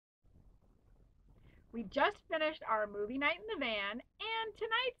We just finished our movie night in the van, and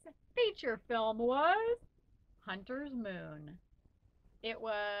tonight's feature film was Hunter's Moon. It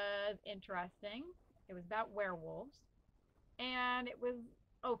was interesting. It was about werewolves, and it was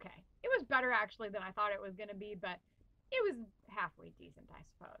okay. It was better actually than I thought it was going to be, but it was halfway decent, I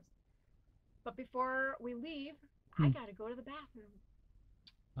suppose. But before we leave, I got to go to the bathroom.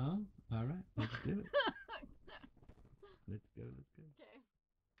 Oh, all right. Let's do it. Let's go. Let's go. Okay.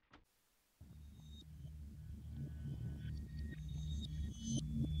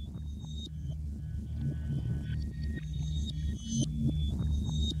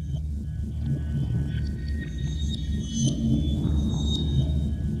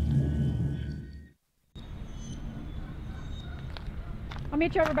 I'll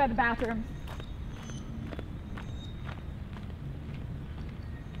meet you over by the bathroom.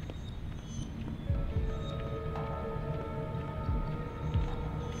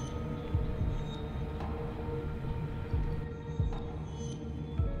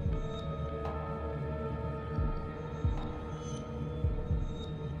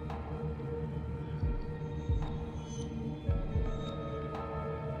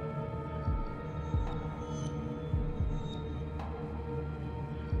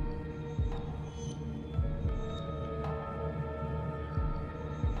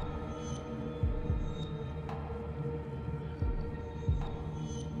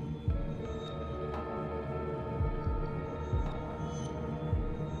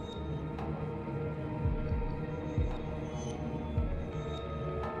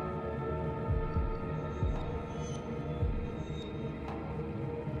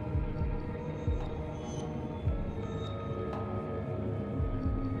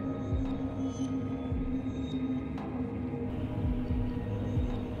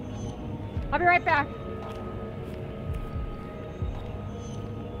 I'll be right back.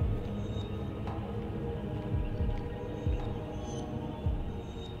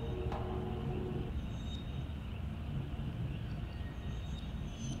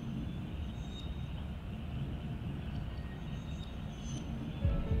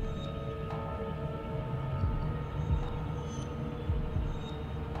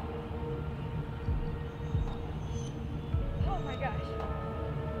 Oh my gosh.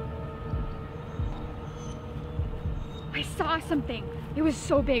 I saw something. It was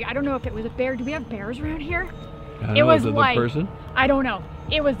so big. I don't know if it was a bear. Do we have bears around here? It was like, the person. I don't know.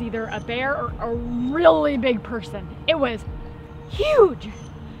 It was either a bear or a really big person. It was huge.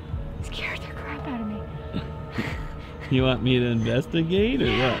 It scared the crap out of me. You want me to investigate or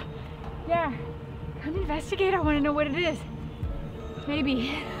what? Yeah. Come investigate. I want to know what it is.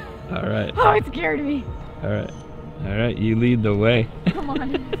 Maybe. All right. Oh, it scared me. All right. All right. You lead the way. Come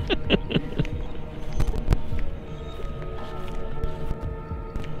on.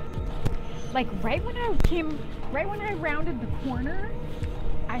 Like right when I rounded the corner,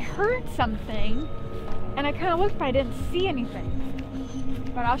 I heard something and I kind of looked, but I didn't see anything.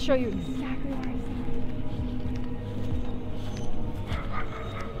 But I'll show you exactly what I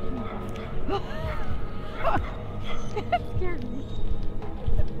saw. That scared me.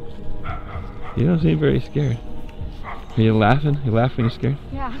 You don't seem very scared. Are you laughing? You laugh when you're scared?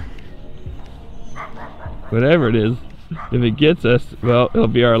 Yeah. Whatever it is, if it gets us, well, it'll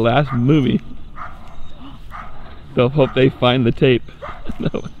be our last movie. They'll hope they find the tape. No.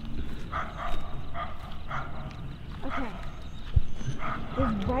 Okay. It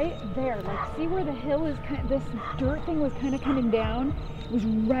was right there. Like, see where the hill is? This dirt thing was kind of coming down. It was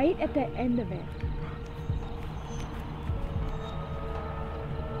right at the end of it.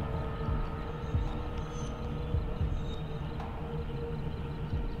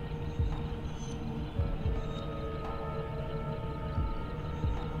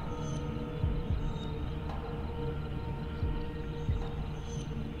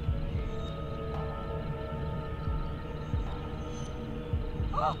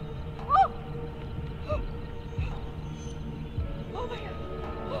 Oh! Oh! Oh my God!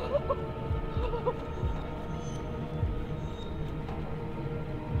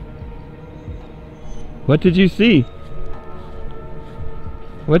 What did you see?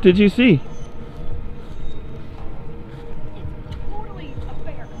 What did you see? It's totally a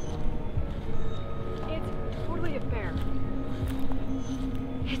bear. It's totally a bear.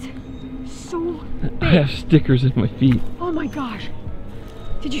 It's so I have big. stickers in my feet. Oh my gosh.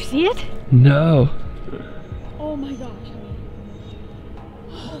 Did you see it? No. Oh my gosh.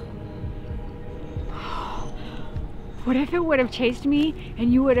 What if it would have chased me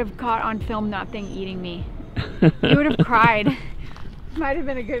and you would have caught on film that thing eating me? You would have cried. Might have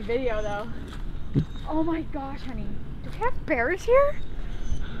been a good video though. Oh my gosh, honey. Do we have bears here?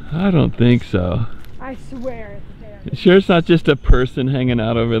 I don't think so. I I swear it's a bear. You sure it's not just a person hanging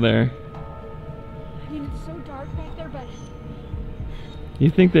out over there? I mean, it's so dark back there, but... You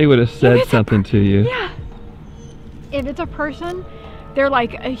think they would have said something to you? Yeah. If it's a person, they're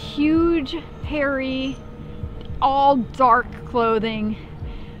like a huge, hairy, all dark clothing.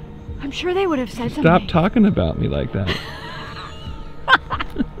 I'm sure they would have said something. Stop talking about me like that.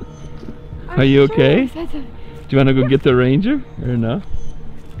 Are you okay? Do you want to go get the ranger or no?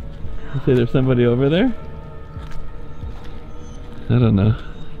 You say there's somebody over there? I don't know.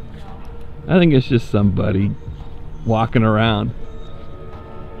 I think it's just somebody walking around.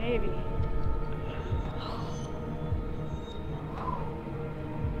 Maybe.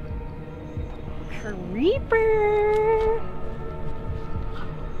 Creeper.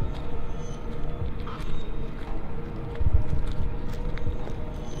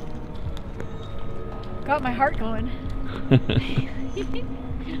 Got my heart going.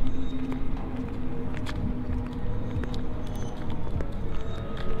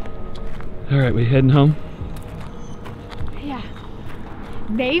 Alright, we heading home? Yeah.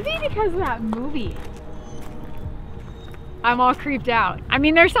 Maybe because of that movie. I'm all creeped out. I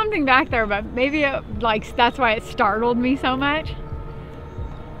mean, there's something back there, but maybe like that's why it startled me so much.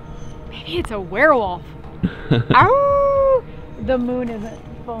 Maybe it's a werewolf. Ow! The moon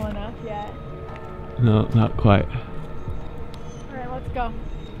isn't full enough yet. No, not quite. Alright, let's go.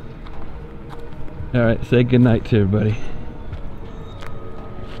 Alright, say goodnight to everybody.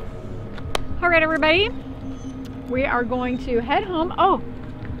 Alright, everybody. We are going to head home. Oh,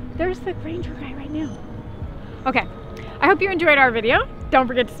 there's the ranger guy right now. Okay. I hope you enjoyed our video. Don't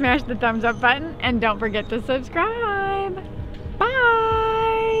forget to smash the thumbs up button and don't forget to subscribe.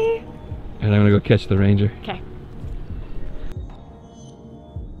 Bye! And I'm gonna go catch the ranger. Okay.